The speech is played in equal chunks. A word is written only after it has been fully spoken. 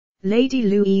Lady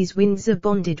Louise Windsor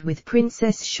bonded with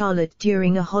Princess Charlotte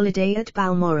during a holiday at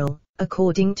Balmoral,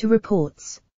 according to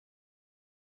reports.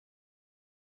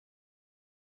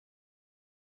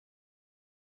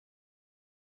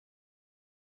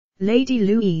 Lady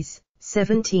Louise,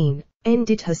 17,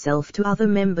 endeared herself to other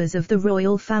members of the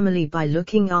royal family by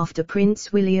looking after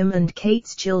Prince William and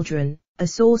Kate's children, a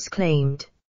source claimed.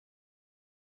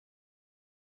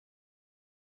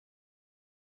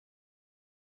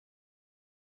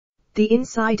 The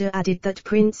insider added that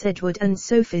Prince Edward and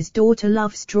Sophie's daughter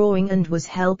loves drawing and was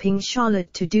helping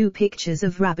Charlotte to do pictures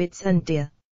of rabbits and deer.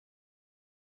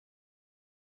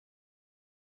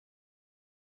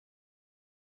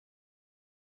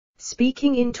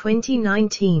 Speaking in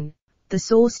 2019, the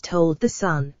source told The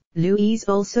Sun, Louise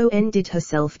also endeared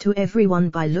herself to everyone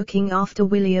by looking after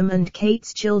William and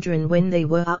Kate's children when they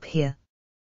were up here.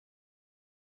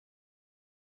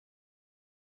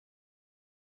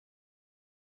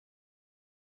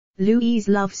 Louise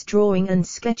loves drawing and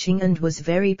sketching and was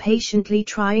very patiently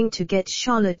trying to get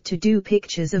Charlotte to do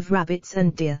pictures of rabbits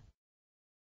and deer.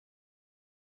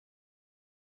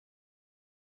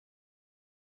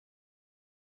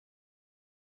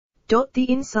 The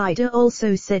insider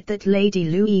also said that Lady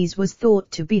Louise was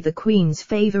thought to be the Queen's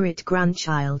favourite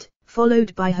grandchild,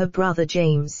 followed by her brother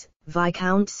James,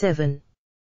 Viscount Severn.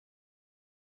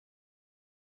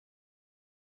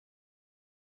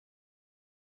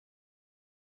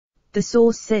 The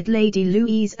source said Lady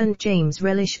Louise and James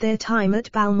relish their time at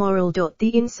Balmoral.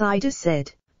 The insider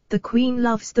said, "The Queen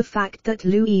loves the fact that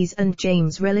Louise and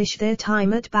James relish their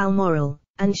time at Balmoral,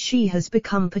 and she has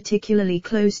become particularly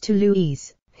close to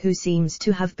Louise, who seems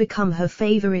to have become her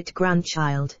favourite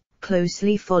grandchild,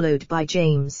 closely followed by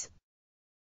James."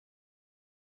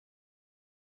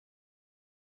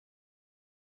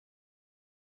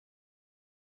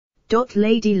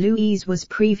 Lady Louise was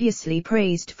previously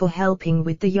praised for helping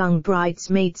with the young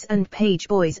bridesmaids and page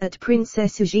boys at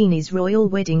Princess Eugenie's royal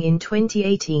wedding in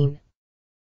 2018.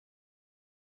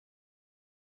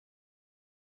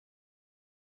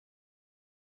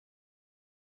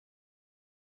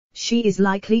 She is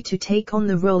likely to take on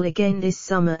the role again this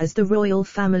summer as the royal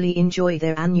family enjoy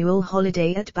their annual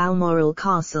holiday at Balmoral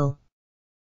Castle.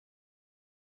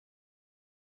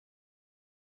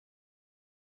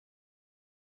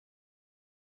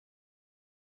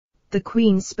 The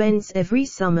Queen spends every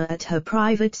summer at her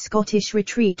private Scottish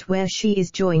retreat where she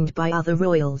is joined by other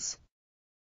royals.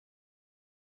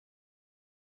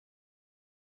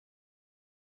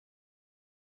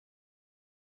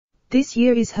 This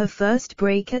year is her first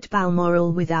break at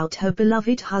Balmoral without her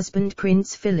beloved husband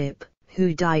Prince Philip,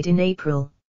 who died in April.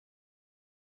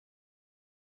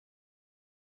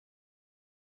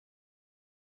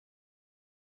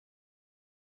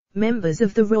 Members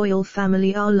of the royal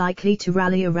family are likely to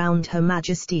rally around Her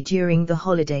Majesty during the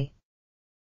holiday.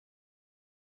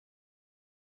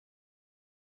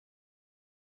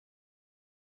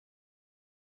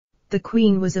 The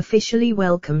Queen was officially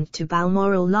welcomed to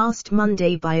Balmoral last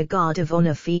Monday by a guard of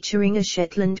honour featuring a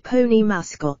Shetland pony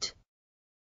mascot.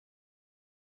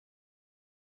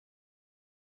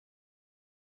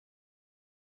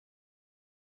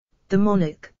 The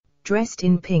monarch, dressed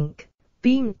in pink,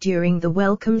 beamed during the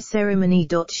welcome ceremony.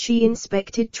 She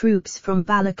inspected troops from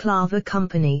Balaclava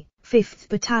Company, 5th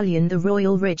Battalion, the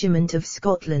Royal Regiment of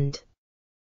Scotland.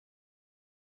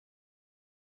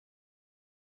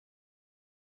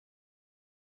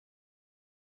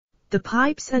 The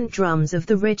pipes and drums of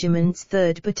the regiment's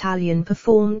 3rd Battalion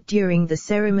performed during the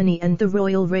ceremony, and the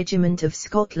Royal Regiment of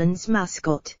Scotland's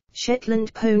mascot,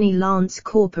 Shetland pony Lance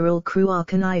Corporal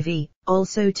Cruachan Ivy,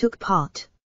 also took part.